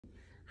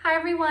Hi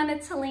everyone,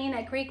 it's Helene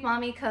at Greek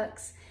Mommy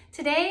Cooks.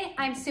 Today,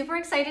 I'm super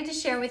excited to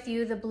share with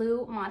you the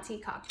Blue Mati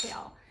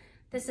cocktail.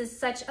 This is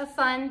such a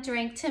fun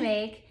drink to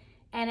make,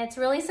 and it's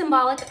really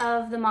symbolic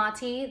of the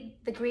Mati,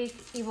 the Greek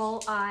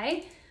evil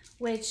eye,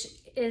 which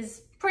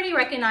is pretty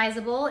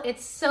recognizable.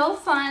 It's so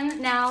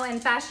fun now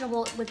and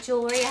fashionable with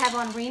jewelry. I have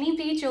on Rainy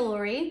Bee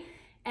jewelry,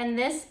 and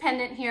this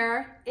pendant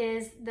here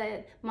is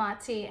the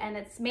Mati, and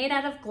it's made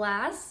out of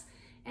glass.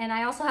 And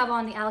I also have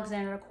on the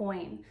Alexander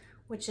coin,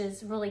 which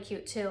is really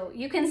cute too.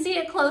 You can see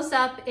it close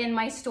up in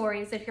my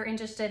stories if you're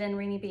interested in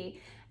Rainy Bee.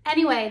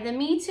 Anyway, the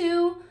Me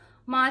Too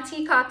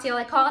Mati cocktail,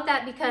 I call it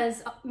that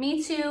because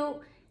Me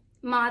Too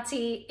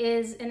Mati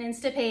is an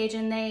Insta page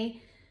and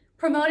they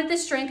promoted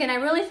this drink and I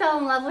really fell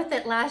in love with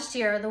it last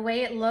year. The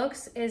way it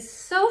looks is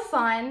so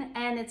fun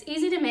and it's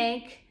easy to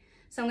make.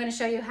 So I'm gonna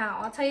show you how.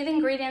 I'll tell you the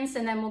ingredients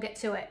and then we'll get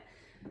to it.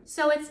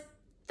 So it's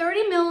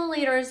 30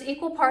 milliliters,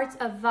 equal parts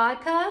of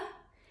vodka,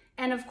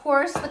 and of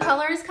course the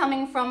color is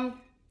coming from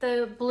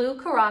the blue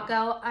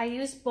Curaçao. I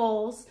use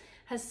bowls,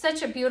 has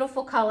such a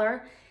beautiful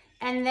color.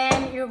 And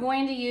then you're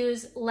going to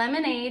use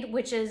lemonade,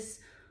 which is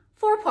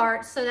 4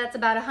 parts, so that's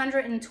about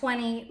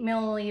 120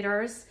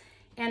 milliliters.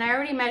 And I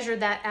already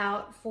measured that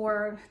out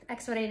for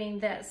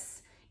exfoliating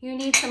this. You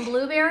need some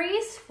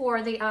blueberries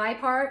for the eye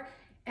part,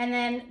 and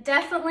then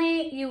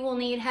definitely you will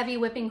need heavy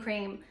whipping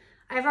cream.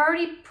 I've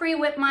already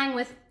pre-whipped mine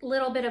with a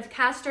little bit of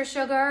castor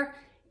sugar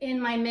in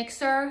my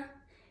mixer,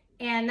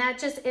 and that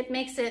just, it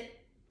makes it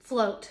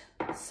float.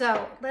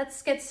 So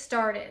let's get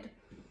started.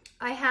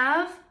 I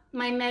have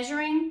my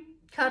measuring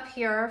cup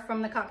here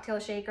from the cocktail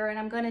shaker, and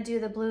I'm going to do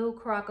the blue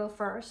Curaçao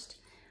first.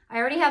 I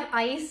already have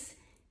ice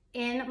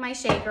in my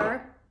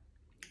shaker,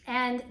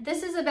 and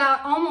this is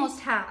about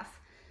almost half.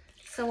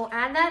 So we'll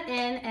add that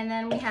in, and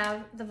then we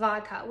have the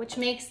vodka, which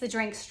makes the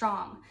drink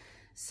strong.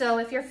 So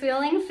if you're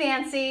feeling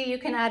fancy, you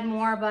can add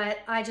more, but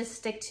I just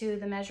stick to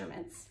the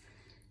measurements.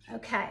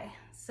 Okay,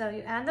 so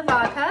you add the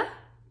vodka.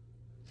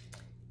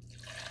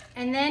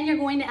 And then you're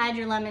going to add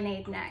your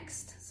lemonade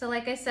next. So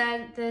like I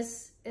said,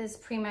 this is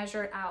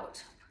pre-measured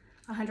out,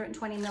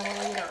 120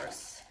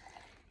 milliliters.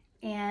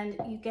 And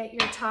you get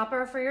your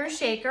topper for your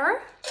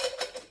shaker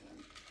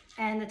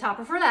and the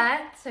topper for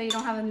that, so you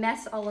don't have a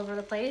mess all over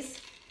the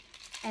place.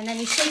 And then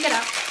you shake it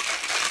up.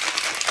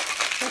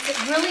 Gets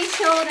it really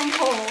chilled and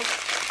cold.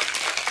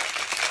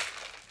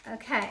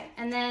 Okay,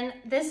 and then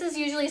this is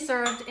usually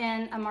served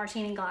in a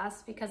martini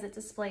glass because it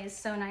displays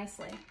so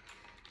nicely.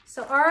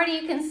 So already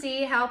you can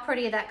see how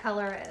pretty that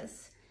color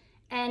is.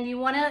 And you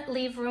want to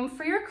leave room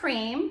for your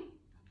cream.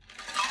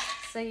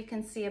 So you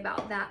can see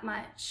about that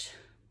much.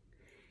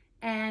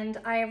 And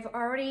I've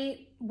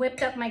already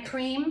whipped up my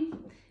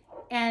cream,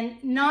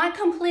 and not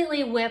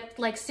completely whipped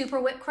like super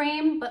whipped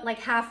cream, but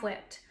like half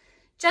whipped.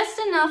 Just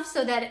enough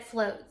so that it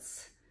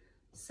floats.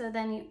 So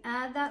then you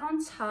add that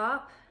on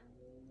top.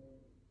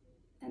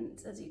 And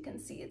as you can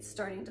see, it's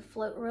starting to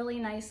float really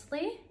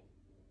nicely.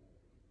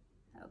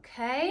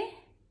 Okay.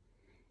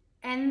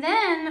 And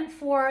then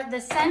for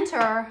the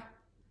center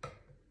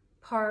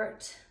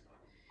part,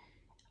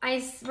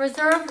 I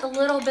reserved a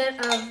little bit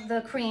of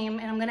the cream,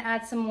 and I'm gonna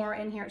add some more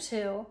in here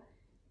too.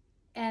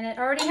 And it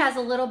already has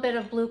a little bit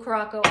of blue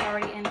Curaçao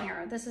already in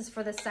here. This is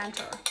for the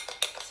center.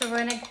 So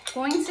we're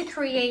going to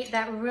create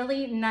that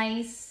really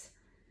nice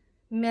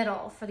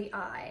middle for the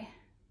eye.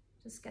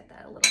 Just get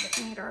that a little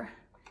bit neater.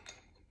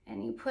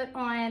 And you put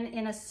on,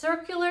 in a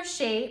circular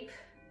shape,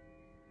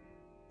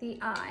 the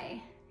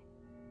eye.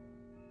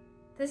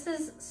 This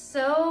is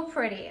so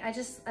pretty.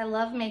 I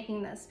love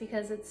making this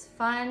because it's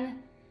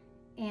fun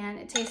and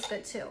it tastes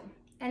good too.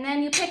 And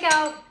then you pick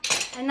out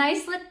a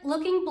nice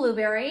looking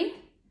blueberry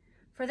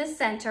for the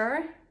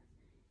center,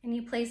 and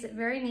you place it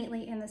very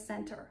neatly in the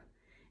center.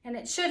 And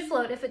it should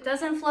float. If it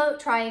doesn't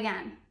float, try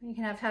again. You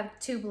can have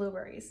 2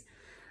 blueberries.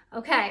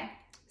 Okay,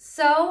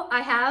 so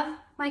I have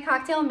my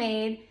cocktail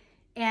made,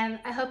 and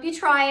I hope you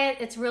try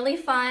it. It's really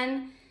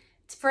fun,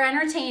 it's for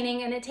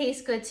entertaining, and it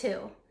tastes good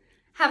too.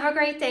 Have a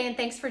great day, and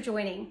thanks for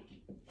joining.